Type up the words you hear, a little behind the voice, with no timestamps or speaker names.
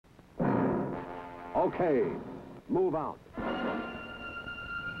Okay, move out.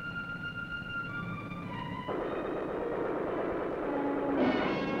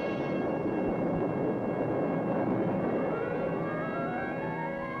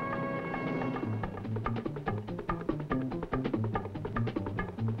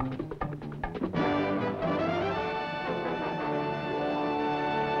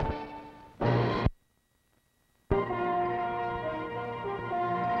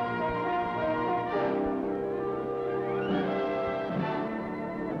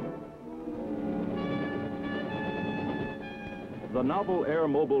 The novel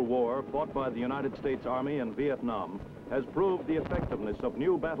air-mobile war fought by the United States Army in Vietnam has proved the effectiveness of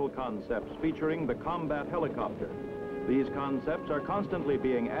new battle concepts featuring the combat helicopter. These concepts are constantly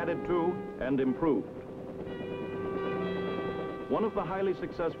being added to and improved. One of the highly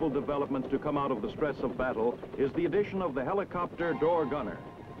successful developments to come out of the stress of battle is the addition of the helicopter door gunner,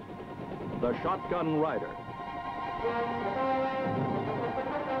 the shotgun rider.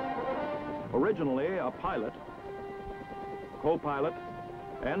 Originally a pilot, co-pilot,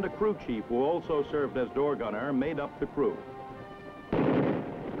 and a crew chief who also served as door gunner made up the crew.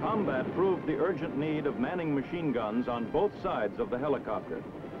 Combat proved the urgent need of manning machine guns on both sides of the helicopter.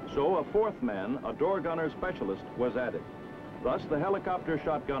 So a fourth man, a door gunner specialist, was added. Thus, the helicopter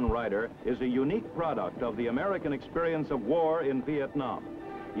shotgun rider is a unique product of the American experience of war in Vietnam.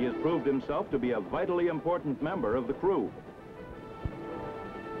 He has proved himself to be a vitally important member of the crew.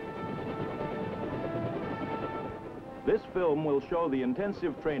 This film will show the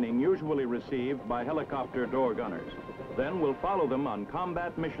intensive training usually received by helicopter door gunners. Then we'll follow them on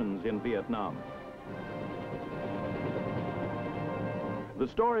combat missions in Vietnam. The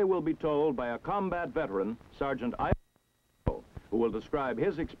story will be told by a combat veteran, Sergeant IASL, who will describe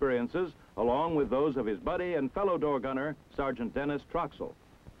his experiences along with those of his buddy and fellow door gunner, Sergeant Dennis Troxell.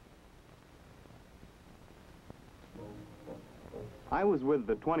 I was with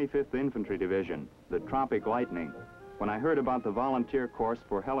the 25th Infantry Division, the Tropic Lightning, when I heard about the volunteer course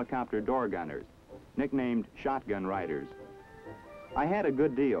for helicopter door gunners, nicknamed shotgun riders. I had a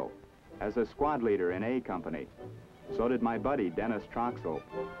good deal as a squad leader in A Company. So did my buddy, Dennis Troxell.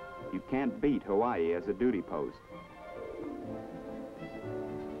 You can't beat Hawaii as a duty post.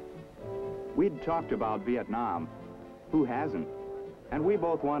 We'd talked about Vietnam. Who hasn't? And we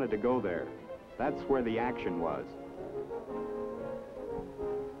both wanted to go there. That's where the action was.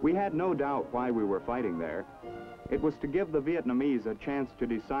 We had no doubt why we were fighting there. It was to give the Vietnamese a chance to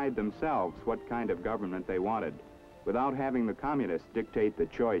decide themselves what kind of government they wanted, without having the communists dictate the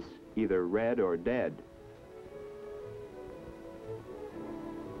choice, either red or dead.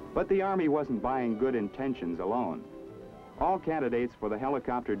 But the Army wasn't buying good intentions alone. All candidates for the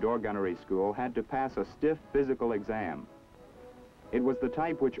helicopter door gunnery school had to pass a stiff physical exam. It was the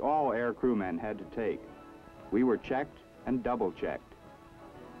type which all air crewmen had to take. We were checked and double-checked.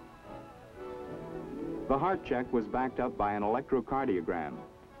 The heart check was backed up by an electrocardiogram.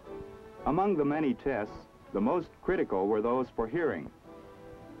 Among the many tests, the most critical were those for hearing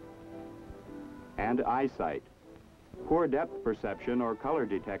and eyesight. Poor depth perception or color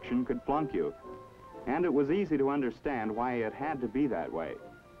detection could flunk you, and it was easy to understand why it had to be that way.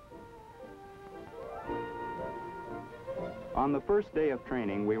 On the first day of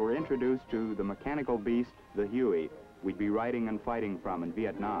training, we were introduced to the mechanical beast, the Huey, we'd be riding and fighting from in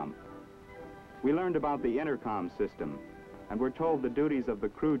Vietnam. We learned about the intercom system and were told the duties of the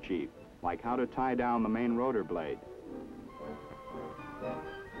crew chief, like how to tie down the main rotor blade.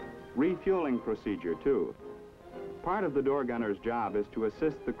 Refueling procedure, too. Part of the door gunner's job is to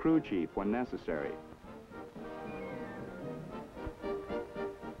assist the crew chief when necessary.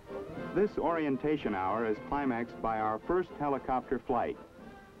 This orientation hour is climaxed by our first helicopter flight.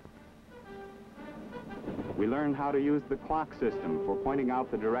 We learned how to use the clock system for pointing out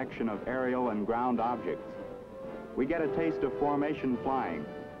the direction of aerial and ground objects. We get a taste of formation flying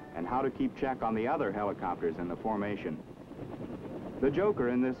and how to keep check on the other helicopters in the formation. The joker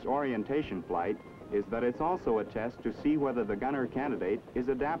in this orientation flight is that it's also a test to see whether the gunner candidate is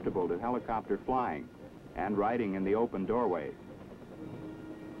adaptable to helicopter flying and riding in the open doorway.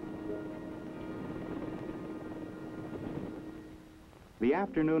 The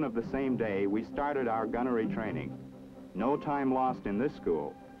afternoon of the same day, we started our gunnery training. No time lost in this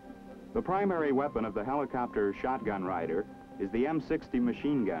school. The primary weapon of the helicopter shotgun rider is the M60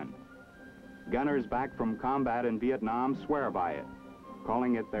 machine gun. Gunners back from combat in Vietnam swear by it,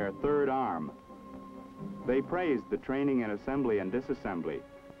 calling it their third arm. They praised the training in assembly and disassembly.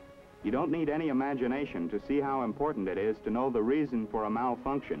 You don't need any imagination to see how important it is to know the reason for a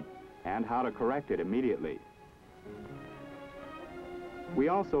malfunction and how to correct it immediately. We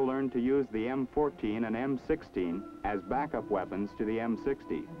also learned to use the M14 and M16 as backup weapons to the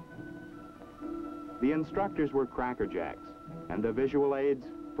M60. The instructors were crackerjacks, and the visual aids,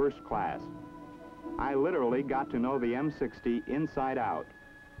 first class. I literally got to know the M60 inside out.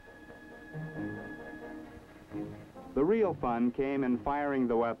 The real fun came in firing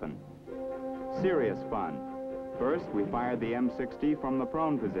the weapon. Serious fun. First, we fired the M60 from the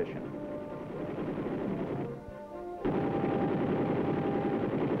prone position.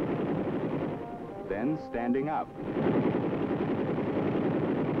 Then standing up.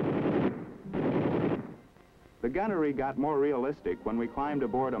 The gunnery got more realistic when we climbed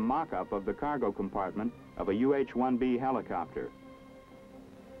aboard a mock-up of the cargo compartment of a UH-1B helicopter.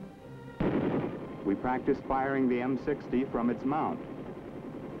 We practiced firing the M60 from its mount,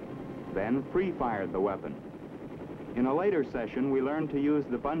 then free-fired the weapon. In a later session, we learned to use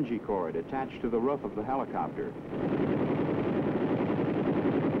the bungee cord attached to the roof of the helicopter.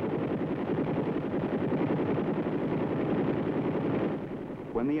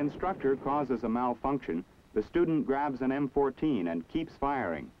 When the instructor causes a malfunction, the student grabs an M14 and keeps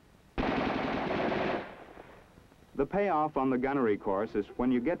firing. The payoff on the gunnery course is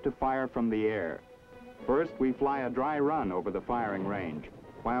when you get to fire from the air. First, we fly a dry run over the firing range,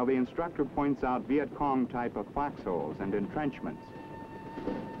 while the instructor points out Viet Cong type of foxholes and entrenchments.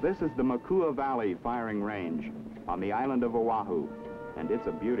 This is the Makua Valley firing range on the island of Oahu, and it's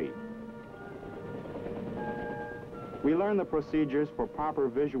a beauty. We learn the procedures for proper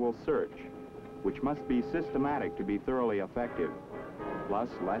visual search, which must be systematic to be thoroughly effective, plus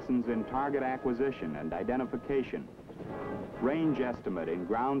lessons in target acquisition and identification, range estimate in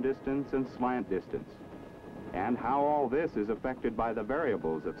ground distance and slant distance, and how all this is affected by the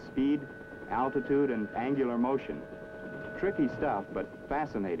variables of speed, altitude, and angular motion. Tricky stuff, but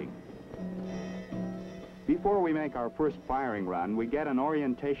fascinating. Before we make our first firing run, we get an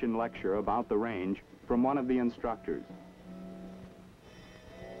orientation lecture about the range from one of the instructors.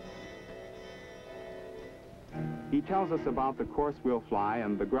 He tells us about the course we'll fly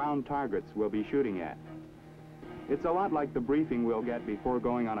and the ground targets we'll be shooting at. It's a lot like the briefing we'll get before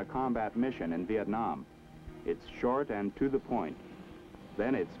going on a combat mission in Vietnam. It's short and to the point.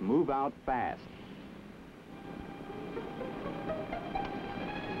 Then it's move out fast.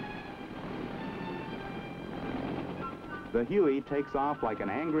 The Huey takes off like an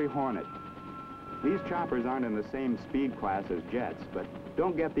angry hornet. These choppers aren't in the same speed class as jets, but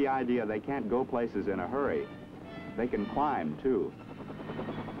don't get the idea they can't go places in a hurry. They can climb, too.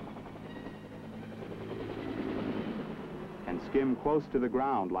 And skim close to the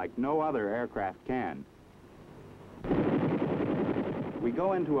ground like no other aircraft can. We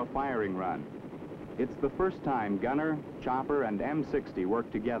go into a firing run. It's the first time gunner, chopper, and M60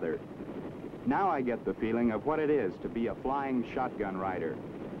 work together. Now I get the feeling of what it is to be a flying shotgun rider.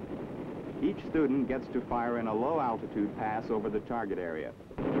 Each student gets to fire in a low-altitude pass over the target area.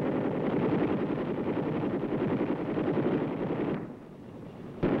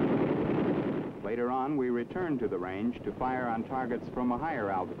 Later on, we return to the range to fire on targets from a higher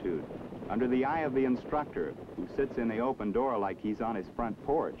altitude, under the eye of the instructor, who sits in the open door like he's on his front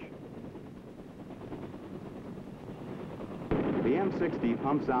porch. The M60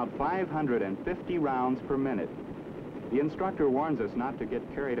 pumps out 550 rounds per minute. The instructor warns us not to get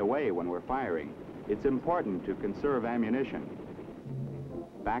carried away when we're firing. It's important to conserve ammunition.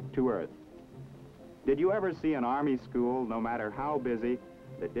 Back to Earth. Did you ever see an Army school, no matter how busy,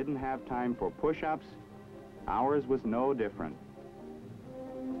 that didn't have time for push-ups? Ours was no different.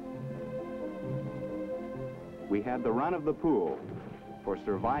 We had the run of the pool for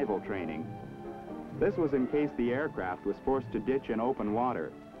survival training. This was in case the aircraft was forced to ditch in open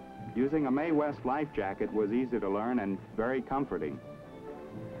water. Using a Mae West life jacket was easy to learn and very comforting.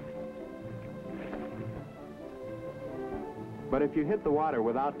 But if you hit the water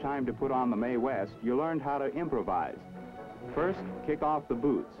without time to put on the Mae West, you learned how to improvise. First, kick off the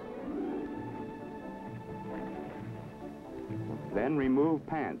boots. Then remove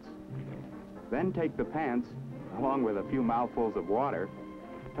pants. Then take the pants, along with a few mouthfuls of water,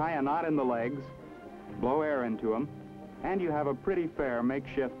 tie a knot in the legs, blow air into them, and you have a pretty fair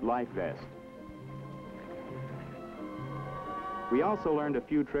makeshift life vest. We also learned a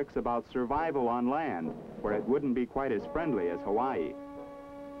few tricks about survival on land, where it wouldn't be quite as friendly as Hawaii.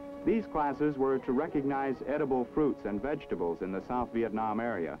 These classes were to recognize edible fruits and vegetables in the South Vietnam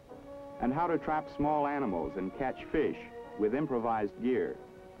area, and how to trap small animals and catch fish with improvised gear.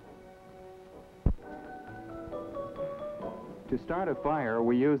 To start a fire,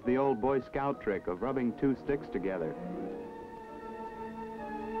 we used the old Boy Scout trick of rubbing two sticks together.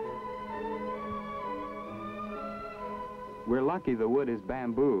 We're lucky the wood is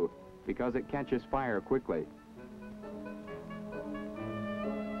bamboo because it catches fire quickly.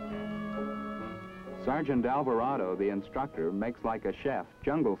 Sergeant Alvarado, the instructor, makes like a chef,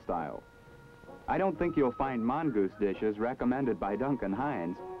 jungle style. I don't think you'll find mongoose dishes recommended by Duncan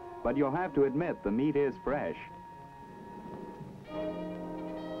Hines, but you'll have to admit the meat is fresh.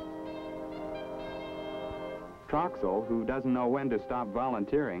 Troxel, who doesn't know when to stop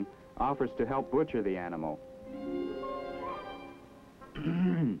volunteering, offers to help butcher the animal.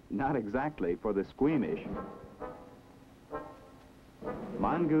 Not exactly for the squeamish.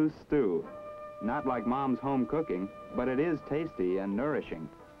 Mongoose stew. Not like Mom's home cooking, but it is tasty and nourishing.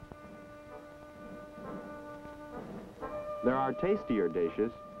 There are tastier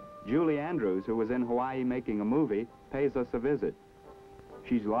dishes. Julie Andrews, who was in Hawaii making a movie, pays us a visit.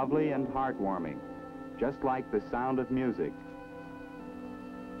 She's lovely and heartwarming, just like the sound of music.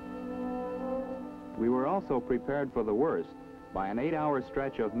 We were also prepared for the worst by an 8-hour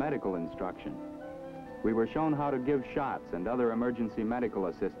stretch of medical instruction. We were shown how to give shots and other emergency medical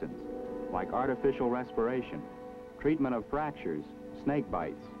assistance, like artificial respiration, treatment of fractures, snake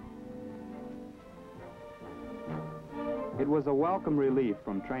bites. It was a welcome relief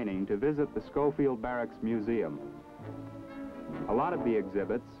from training to visit the Schofield Barracks Museum. A lot of the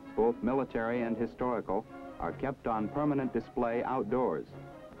exhibits, both military and historical, are kept on permanent display outdoors.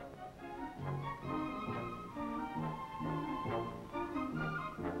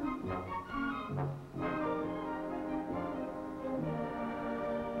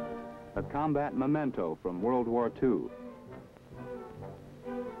 A combat memento from World War II.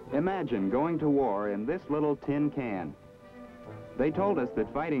 Imagine going to war in this little tin can. They told us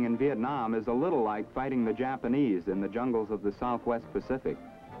that fighting in Vietnam is a little like fighting the Japanese in the jungles of the Southwest Pacific.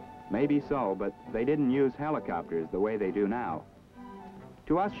 Maybe so, but they didn't use helicopters the way they do now.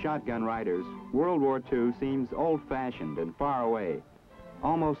 To us shotgun riders, World War II seems old-fashioned and far away,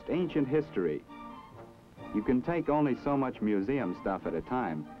 almost ancient history. You can take only so much museum stuff at a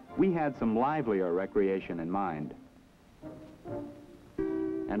time. We had some livelier recreation in mind.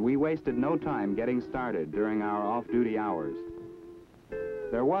 And we wasted no time getting started during our off-duty hours.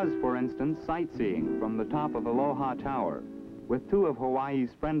 There was, for instance, sightseeing from the top of Aloha Tower with 2 of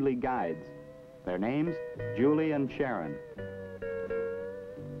Hawaii's friendly guides. Their names, Julie and Sharon.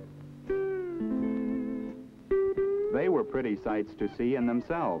 They were pretty sights to see in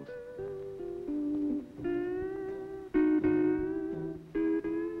themselves.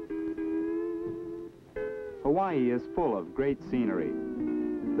 Hawaii is full of great scenery.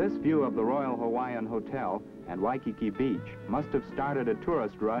 This view of the Royal Hawaiian Hotel and Waikiki Beach must have started a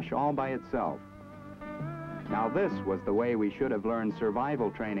tourist rush all by itself. Now this was the way we should have learned survival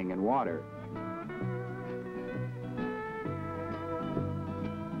training in water.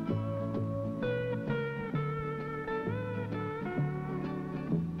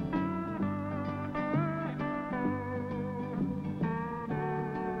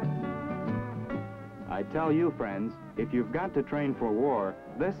 I tell you, friends, if you've got to train for war,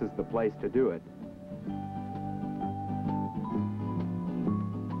 this is the place to do it.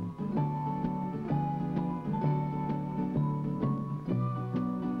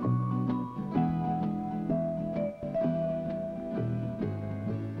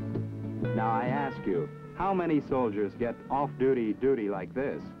 Now I ask you, how many soldiers get off-duty duty like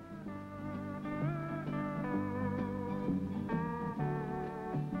this?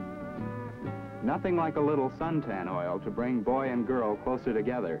 Nothing like a little suntan oil to bring boy and girl closer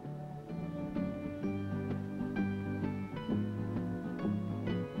together.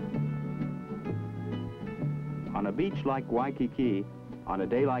 On a beach like Waikiki, on a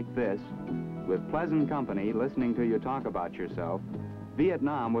day like this, with pleasant company listening to you talk about yourself,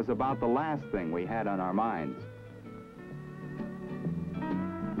 Vietnam was about the last thing we had on our minds.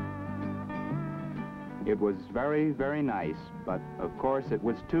 It was very, very nice, but of course it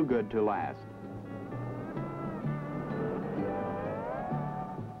was too good to last.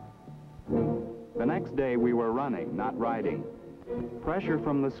 The next day we were running, not riding. Pressure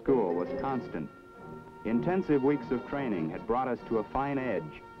from the school was constant. Intensive weeks of training had brought us to a fine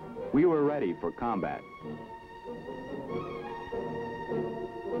edge. We were ready for combat.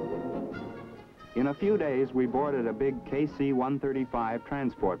 In a few days, we boarded a big KC-135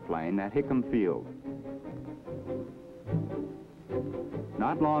 transport plane at Hickam Field.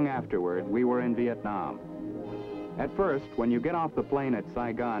 Not long afterward, we were in Vietnam. At first, when you get off the plane at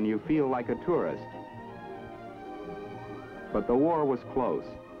Saigon, you feel like a tourist. But the war was close,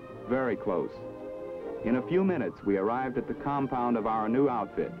 very close. In a few minutes, we arrived at the compound of our new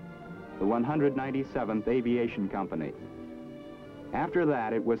outfit, the 197th Aviation Company. After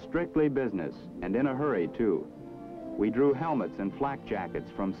that, it was strictly business, and in a hurry, too. we drew helmets and flak jackets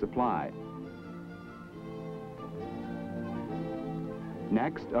from supply.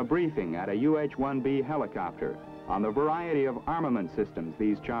 Next, a briefing at a UH-1B helicopter on the variety of armament systems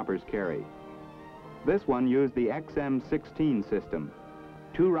these choppers carry. This one used the XM-16 system,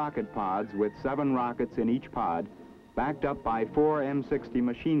 2 rocket pods with 7 rockets in each pod, backed up by 4 M60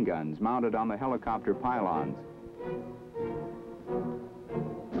 machine guns mounted on the helicopter pylons.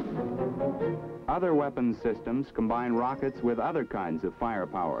 Other weapons systems combine rockets with other kinds of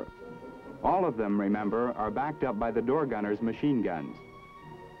firepower. All of them, remember, are backed up by the door gunner's machine guns.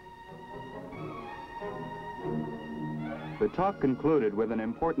 The talk concluded with an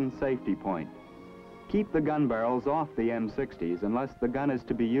important safety point. Keep the gun barrels off the M60s unless the gun is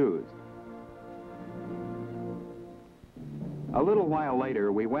to be used. A little while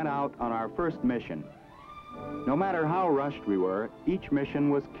later, we went out on our first mission. No matter how rushed we were, each mission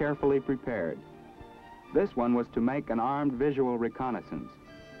was carefully prepared. This one was to make an armed visual reconnaissance.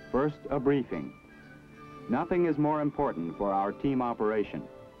 First, a briefing. Nothing is more important for our team operation.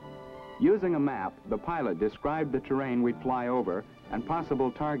 Using a map, the pilot described the terrain we'd fly over and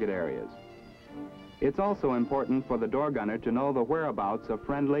possible target areas. It's also important for the door gunner to know the whereabouts of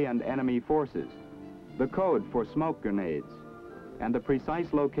friendly and enemy forces, the code for smoke grenades, and the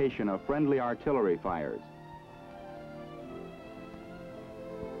precise location of friendly artillery fires.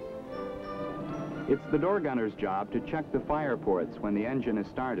 It's the door gunner's job to check the fire ports when the engine is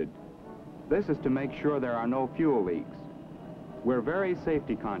started. This is to make sure there are no fuel leaks. We're very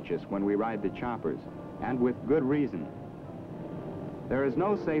safety conscious when we ride the choppers, and with good reason. There is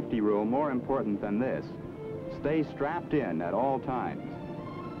no safety rule more important than this: stay strapped in at all times.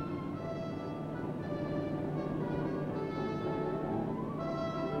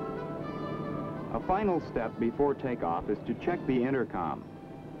 A final step before takeoff is to check the intercom.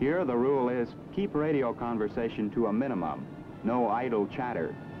 Here the rule is keep radio conversation to a minimum, no idle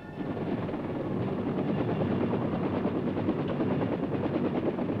chatter.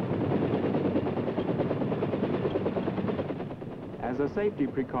 As a safety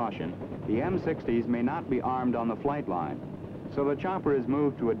precaution, the M60s may not be armed on the flight line, so the chopper is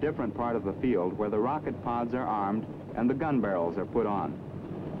moved to a different part of the field where the rocket pods are armed and the gun barrels are put on.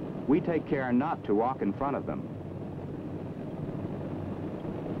 We take care not to walk in front of them.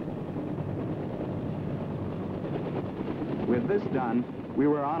 With this done, we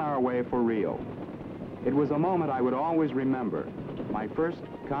were on our way for real. It was a moment I would always remember, my first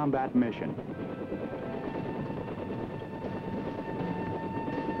combat mission.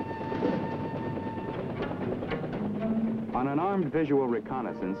 On an armed visual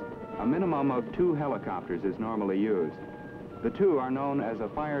reconnaissance, a minimum of 2 helicopters is normally used. The 2 are known as a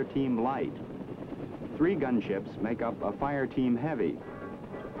fire team light. 3 gunships make up a fire team heavy.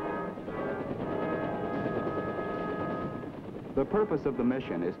 The purpose of the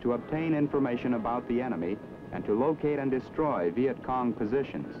mission is to obtain information about the enemy and to locate and destroy Viet Cong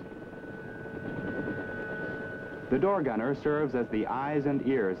positions. The door gunner serves as the eyes and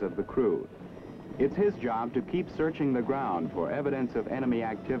ears of the crew. It's his job to keep searching the ground for evidence of enemy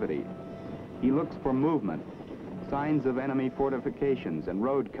activity. He looks for movement, signs of enemy fortifications and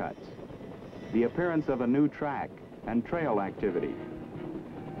road cuts, the appearance of a new track and trail activity.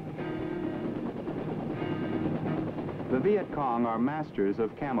 The Viet Cong are masters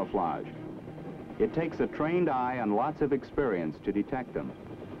of camouflage. It takes a trained eye and lots of experience to detect them.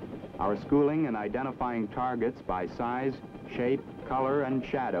 Our schooling in identifying targets by size, shape, color, and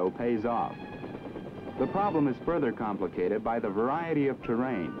shadow pays off. The problem is further complicated by the variety of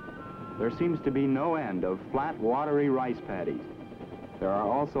terrain. There seems to be no end of flat, watery rice paddies. There are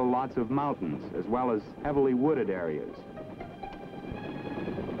also lots of mountains, as well as heavily wooded areas.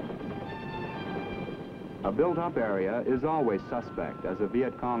 A built-up area is always suspect as a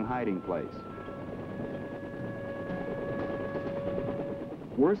Viet Cong hiding place.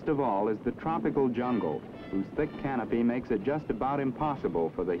 Worst of all is the tropical jungle, whose thick canopy makes it just about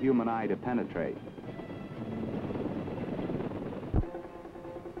impossible for the human eye to penetrate.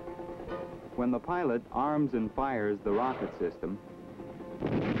 When the pilot arms and fires the rocket system,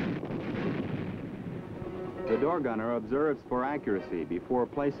 the door gunner observes for accuracy before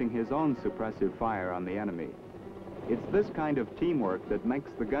placing his own suppressive fire on the enemy. It's this kind of teamwork that makes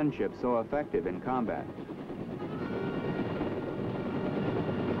the gunship so effective in combat.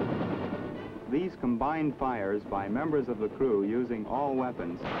 These combined fires by members of the crew using all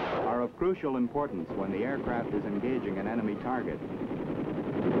weapons are of crucial importance when the aircraft is engaging an enemy target.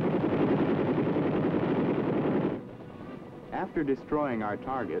 After destroying our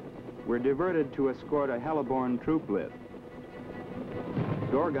target, we're diverted to escort a heliborne troop lift.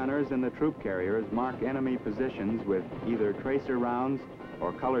 Door gunners and the troop carriers mark enemy positions with either tracer rounds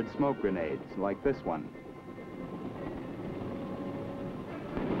or colored smoke grenades, like this one.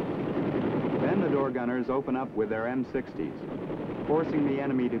 Then the door gunners open up with their M60s, forcing the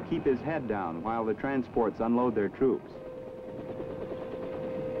enemy to keep his head down while the transports unload their troops.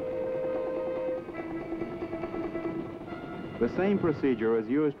 The same procedure is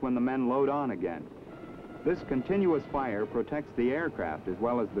used when the men load on again. This continuous fire protects the aircraft as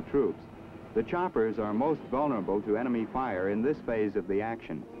well as the troops. The choppers are most vulnerable to enemy fire in this phase of the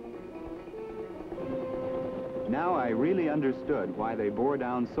action. Now I really understood why they bore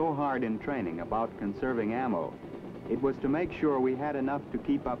down so hard in training about conserving ammo. It was to make sure we had enough to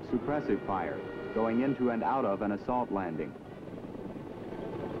keep up suppressive fire going into and out of an assault landing.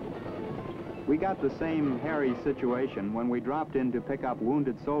 We got the same hairy situation when we dropped in to pick up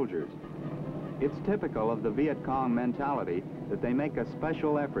wounded soldiers. It's typical of the Viet Cong mentality that they make a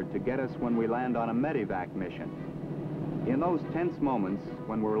special effort to get us when we land on a medevac mission. In those tense moments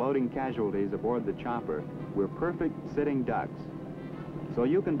when we're loading casualties aboard the chopper, we're perfect sitting ducks. So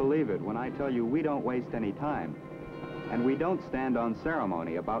you can believe it when I tell you we don't waste any time, and we don't stand on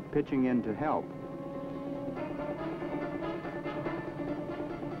ceremony about pitching in to help.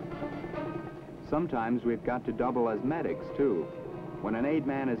 Sometimes we've got to double as medics, too, when an aid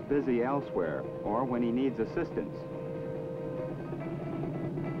man is busy elsewhere or when he needs assistance.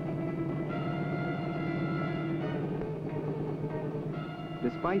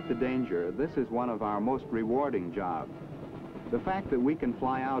 Despite the danger, this is one of our most rewarding jobs. The fact that we can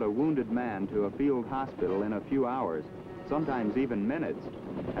fly out a wounded man to a field hospital in a few hours, sometimes even minutes,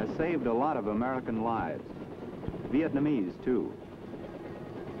 has saved a lot of American lives. Vietnamese, too.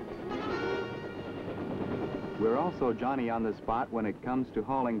 We're also Johnny on the spot when it comes to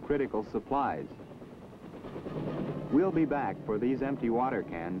hauling critical supplies. We'll be back for these empty water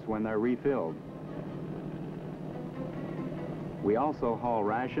cans when they're refilled. We also haul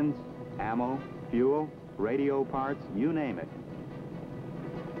rations, ammo, fuel, radio parts, you name it.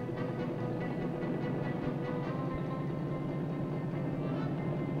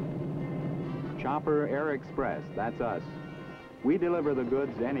 Chopper Air Express, that's us. We deliver the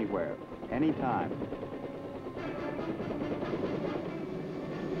goods anywhere, anytime.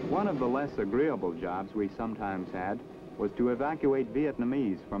 One of the less agreeable jobs we sometimes had was to evacuate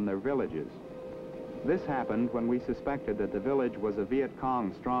Vietnamese from their villages. This happened when we suspected that the village was a Viet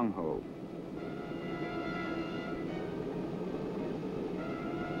Cong stronghold.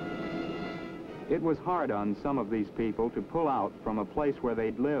 It was hard on some of these people to pull out from a place where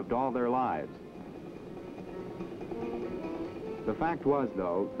they'd lived all their lives. The fact was,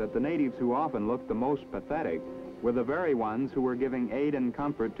 though, that the natives who often looked the most pathetic were the very ones who were giving aid and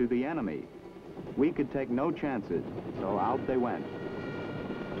comfort to the enemy. We could take no chances, so out they went.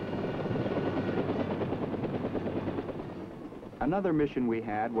 Another mission we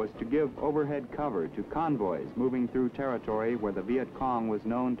had was to give overhead cover to convoys moving through territory where the Viet Cong was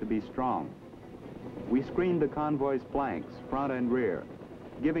known to be strong. We screened the convoy's flanks, front and rear,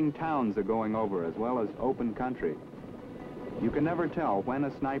 giving towns a going over as well as open country. You can never tell when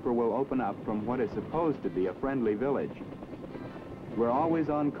a sniper will open up from what is supposed to be a friendly village. We're always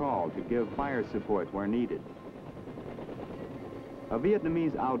on call to give fire support where needed. A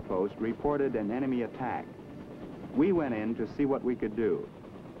Vietnamese outpost reported an enemy attack. We went in to see what we could do,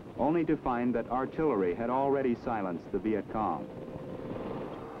 only to find that artillery had already silenced the Viet Cong.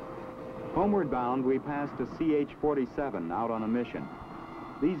 Homeward bound, we passed a CH-47 out on a mission.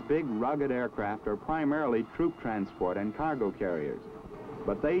 These big, rugged aircraft are primarily troop transport and cargo carriers,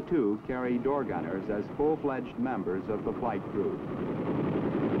 but they, too, carry door gunners as full-fledged members of the flight crew.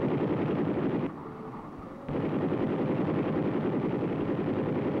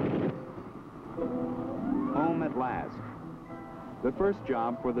 Home at last. The first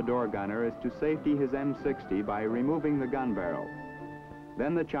job for the door gunner is to safety his M60 by removing the gun barrel.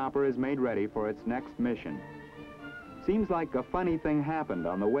 Then the chopper is made ready for its next mission. Seems like a funny thing happened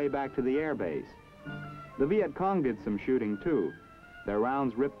on the way back to the airbase. The Viet Cong did some shooting, too. Their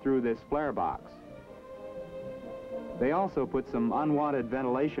rounds ripped through this flare box. They also put some unwanted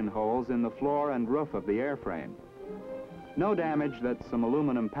ventilation holes in the floor and roof of the airframe. No damage that some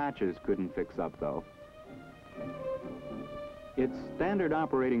aluminum patches couldn't fix up, though. It's standard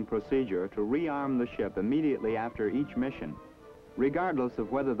operating procedure to rearm the ship immediately after each mission, regardless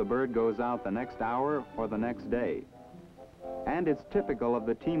of whether the bird goes out the next hour or the next day. And it's typical of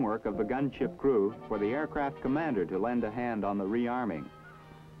the teamwork of the gunship crew for the aircraft commander to lend a hand on the rearming.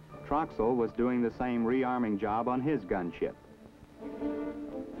 Troxel was doing the same rearming job on his gunship.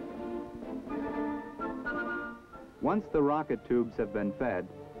 Once the rocket tubes have been fed,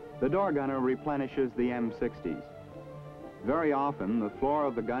 the door gunner replenishes the M60s. Very often, the floor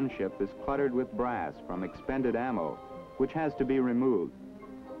of the gunship is cluttered with brass from expended ammo, which has to be removed.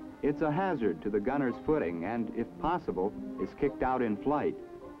 It's a hazard to the gunner's footing and, if possible, is kicked out in flight.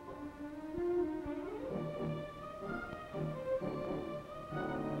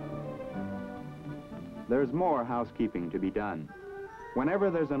 There's more housekeeping to be done. Whenever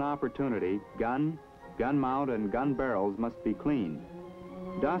there's an opportunity, gun mount, and gun barrels must be cleaned.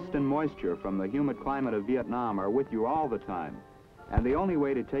 Dust and moisture from the humid climate of Vietnam are with you all the time, and the only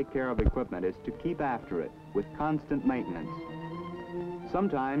way to take care of equipment is to keep after it with constant maintenance.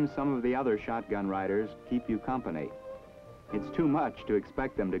 Sometimes some of the other shotgun riders keep you company. It's too much to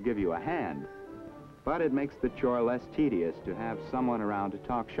expect them to give you a hand, but it makes the chore less tedious to have someone around to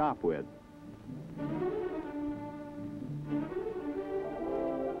talk shop with.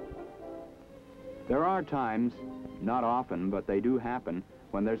 There are times, not often, but they do happen,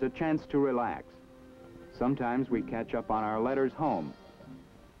 when there's a chance to relax. Sometimes we catch up on our letters home,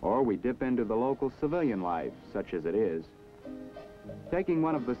 or we dip into the local civilian life, such as it is. Taking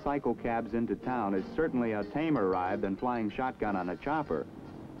one of the cycle cabs into town is certainly a tamer ride than flying shotgun on a chopper.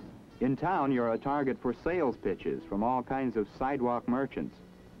 In town, you're a target for sales pitches from all kinds of sidewalk merchants.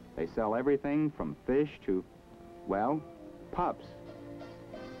 They sell everything from fish to, well, pups.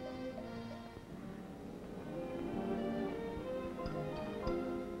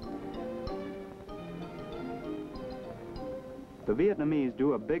 The Vietnamese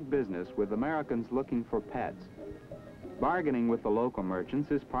do a big business with Americans looking for pets. Bargaining with the local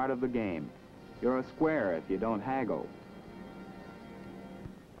merchants is part of the game. You're a square if you don't haggle.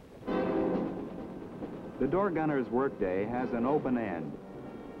 The door gunner's workday has an open end.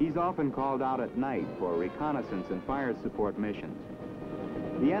 He's often called out at night for reconnaissance and fire support missions.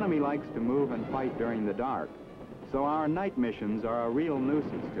 The enemy likes to move and fight during the dark, so our night missions are a real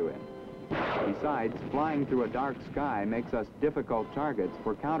nuisance to him. Besides, flying through a dark sky makes us difficult targets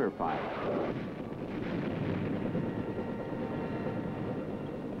for counterfire.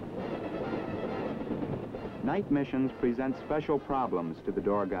 Night missions present special problems to the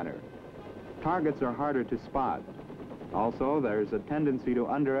door gunner. Targets are harder to spot. Also, there's a tendency to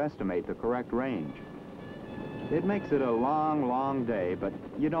underestimate the correct range. It makes it a long, long day, but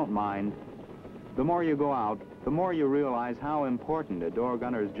you don't mind. The more you go out, the more you realize how important a door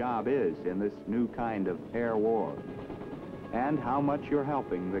gunner's job is in this new kind of air war, and how much you're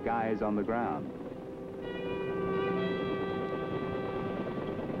helping the guys on the ground.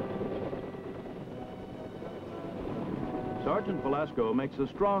 Sergeant Velasco makes a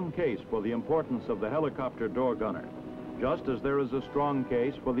strong case for the importance of the helicopter door gunner, just as there is a strong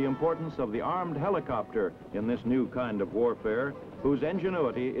case for the importance of the armed helicopter in this new kind of warfare, whose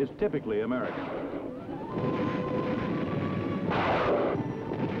ingenuity is typically American.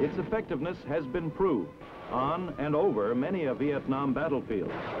 Its effectiveness has been proved on and over many a Vietnam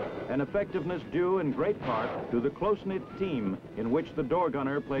battlefield, an effectiveness due in great part to the close-knit team in which the door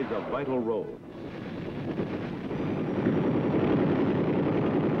gunner plays a vital role.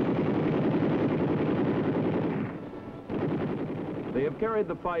 They have carried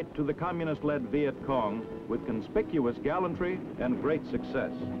the fight to the communist-led Viet Cong with conspicuous gallantry and great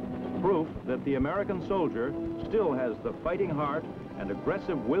success. Proof that the American soldier still has the fighting heart and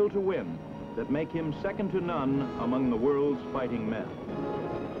aggressive will to win that make him second to none among the world's fighting men.